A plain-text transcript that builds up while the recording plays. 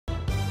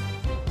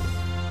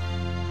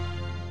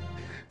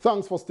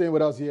Thanks for staying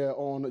with us here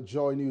on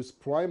Joy News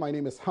Prime. My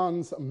name is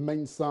Hans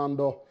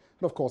Mensando,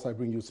 and of course I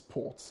bring you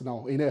sports.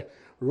 Now, in a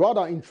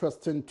rather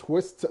interesting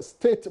twist,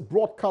 state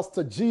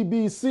broadcaster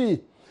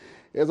GBC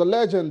is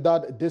alleging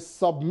that they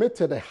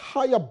submitted a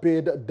higher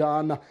bid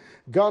than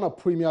Ghana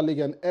Premier League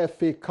and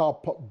FA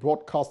Cup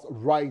broadcast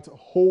right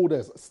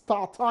holders,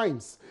 Star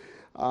Times.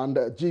 And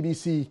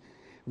GBC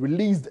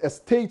released a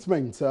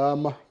statement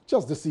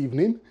just this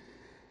evening,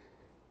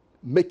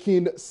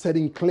 making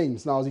certain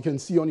claims. Now, as you can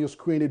see on your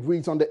screen, it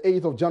reads, on the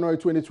 8th of January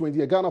 2020,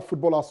 a Ghana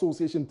Football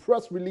Association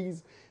press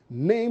release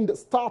named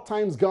Star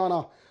Times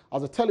Ghana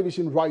as a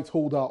television rights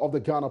holder of the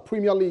Ghana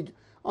Premier League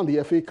and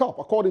the FA Cup.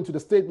 According to the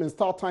statement,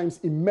 Star Times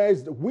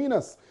emerged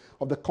winners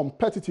of the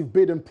competitive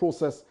bidding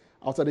process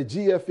after the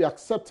GFA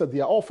accepted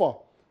their offer,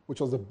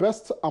 which was the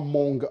best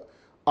among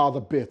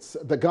other bids.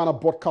 The Ghana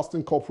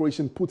Broadcasting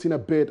Corporation put in a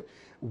bid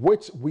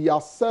which we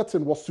are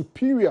certain was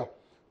superior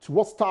to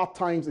what Star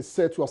Times is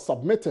said to have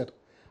submitted.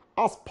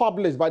 As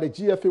published by the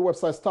GFA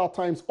website, Star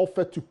Times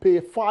offered to pay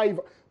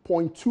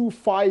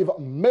 $5.25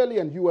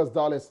 million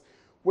US,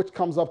 which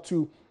comes up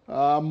to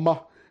a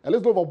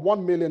little over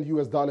 $1 million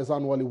US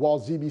annually, while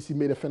GBC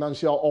made a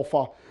financial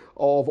offer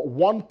of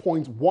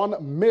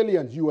 $1.1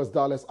 million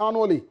US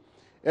annually.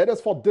 It is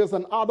for this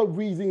and other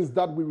reasons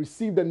that we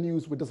received the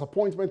news with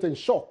disappointment and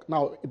shock.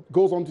 Now, it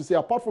goes on to say,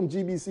 apart from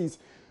GBC's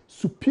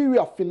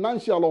superior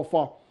financial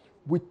offer,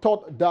 we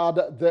thought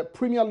that the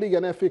Premier League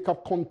and FA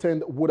Cup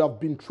content would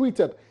have been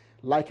treated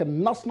like a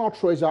national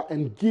treasure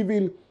and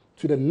given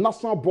to the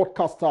national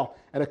broadcaster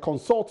and a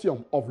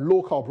consortium of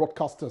local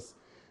broadcasters.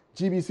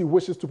 GBC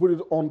wishes to put it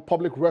on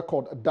public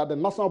record that the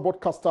national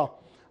broadcaster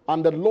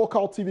and the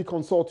local TV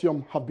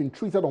consortium have been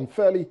treated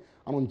unfairly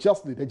and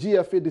unjustly. The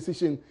GFA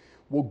decision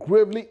will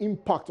gravely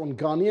impact on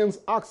Ghanaians'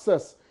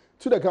 access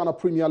to the Ghana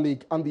Premier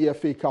League and the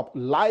FA Cup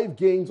live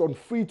games on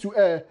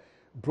free-to-air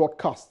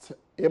broadcast.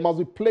 It must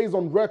be placed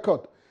on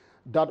record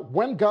that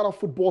when Ghana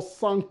football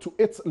sank to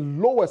its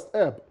lowest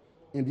ebb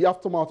in the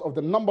aftermath of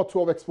the number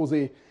 12 expose,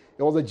 it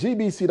was a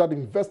GBC that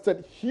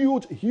invested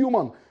huge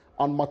human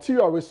and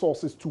material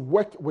resources to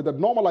work with the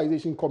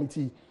normalization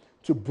committee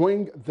to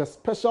bring the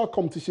special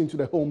competition to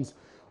the homes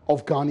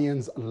of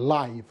Ghanaians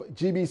live.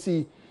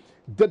 GBC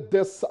did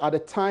this at a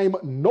time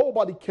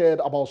nobody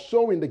cared about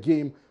showing the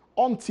game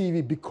on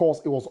TV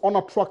because it was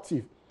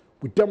unattractive.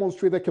 We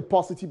demonstrated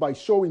capacity by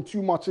showing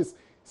 2 matches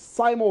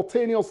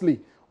simultaneously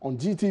on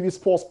GTV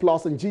Sports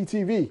Plus and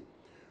GTV.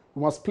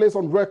 We must place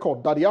on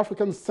record that the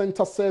African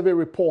Center Survey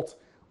report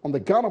on the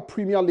Ghana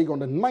Premier League on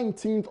the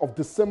 19th of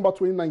December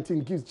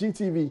 2019 gives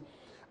GTV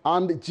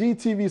and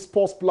GTV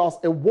Sports Plus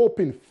a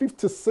whopping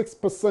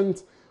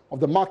 56%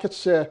 of the market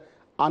share,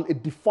 and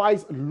it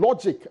defies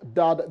logic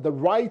that the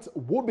right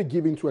would be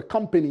given to a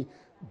company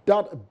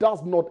that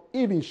does not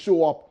even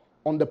show up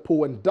on the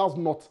poll and does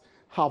not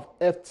have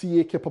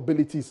FTA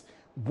capabilities,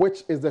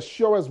 which is the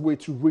surest way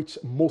to reach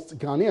most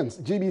Ghanaians.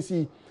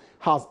 GBC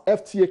has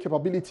FTA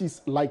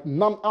capabilities like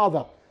none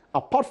other.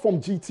 Apart from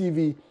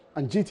GTV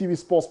and GTV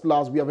Sports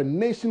Plus, we have a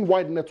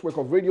nationwide network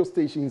of radio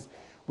stations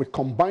with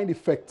combined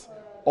effect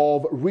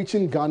of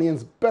reaching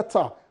Ghanaians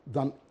better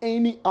than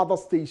any other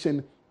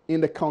station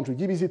in the country.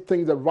 GBC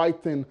thinks the right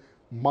thing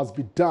must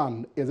be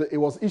done. It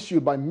was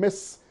issued by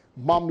Ms.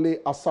 Mamle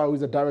Asari, who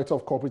is the Director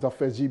of Corporate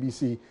Affairs,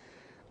 GBC,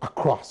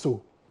 Accra.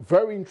 So,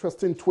 very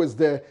interesting twist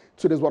there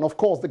to this one. Of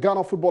course, the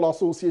Ghana Football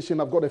Association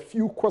have got a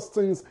few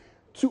questions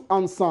to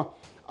answer,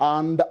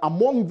 and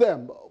among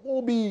them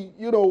will be,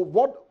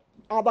 what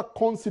other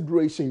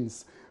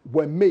considerations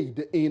were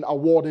made in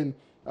awarding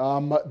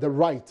the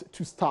right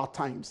to Star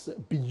Times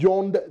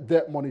beyond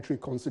the monetary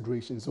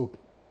considerations. So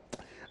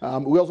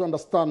we also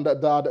understand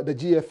that the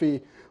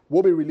GFA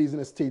will be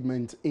releasing a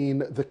statement in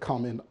the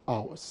coming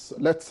hours.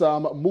 Let's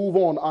move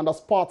on. And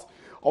as part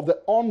of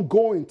the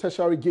ongoing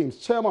tertiary games,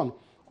 Chairman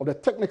of the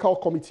Technical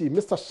Committee,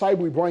 Mr.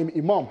 Shaibu Ibrahim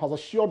Imam, has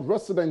assured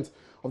residents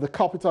of the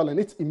capital and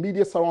its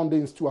immediate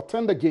surroundings to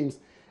attend the games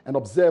and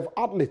observe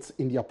athletes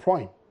in their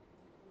prime.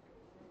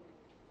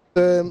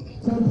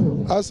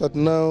 As at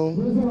now,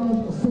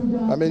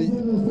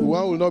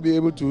 one will not be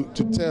able to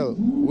tell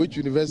which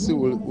university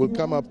will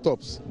come up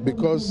tops,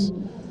 because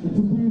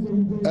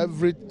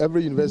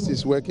every university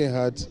is working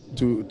hard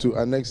to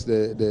annex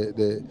the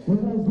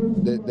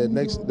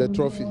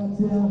trophy.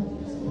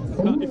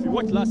 If you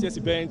watch last year's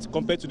event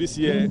compared to this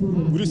year,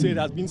 would you say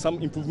there has been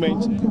some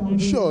improvement?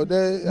 Sure,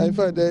 in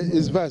fact, there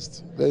is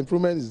vast. The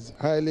improvement is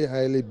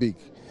highly big.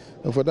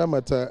 And for that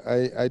matter,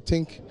 I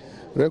think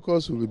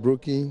records will be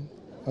broken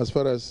as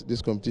far as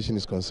this competition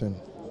is concerned.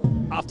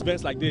 After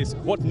events like this,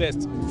 what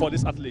next for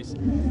these athletes?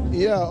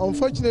 Yeah,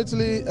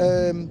 unfortunately,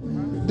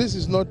 this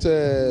is not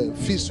a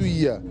FISU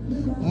year.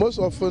 Most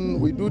often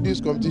we do this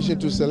competition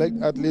to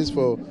select athletes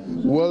for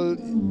World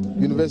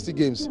University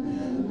Games.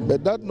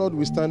 But that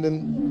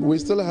notwithstanding, we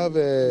still have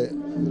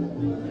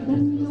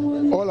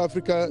All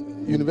Africa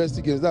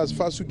University Games, that's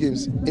FASU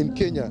Games in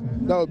Kenya.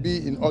 That will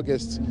be in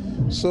August.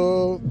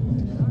 So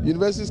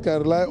universities can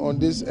rely on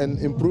this and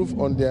improve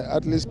on their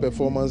athletes'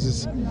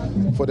 performances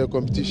for the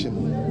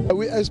competition.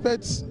 We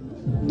expect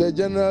the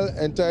general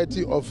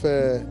entirety of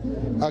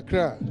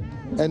Accra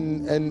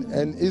and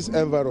its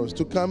environs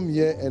to come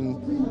here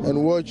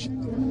and watch.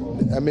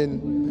 I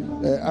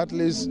mean,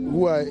 athletes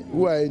who are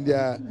in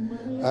their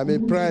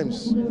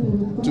primes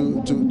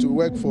to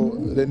work for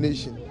the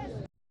nation.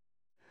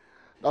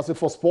 That's it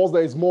for sports.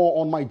 There is more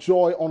on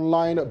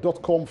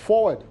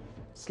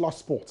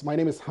myjoyonline.com/sports. My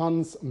name is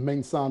Hans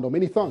Mensando.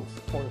 Many thanks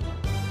for your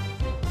time.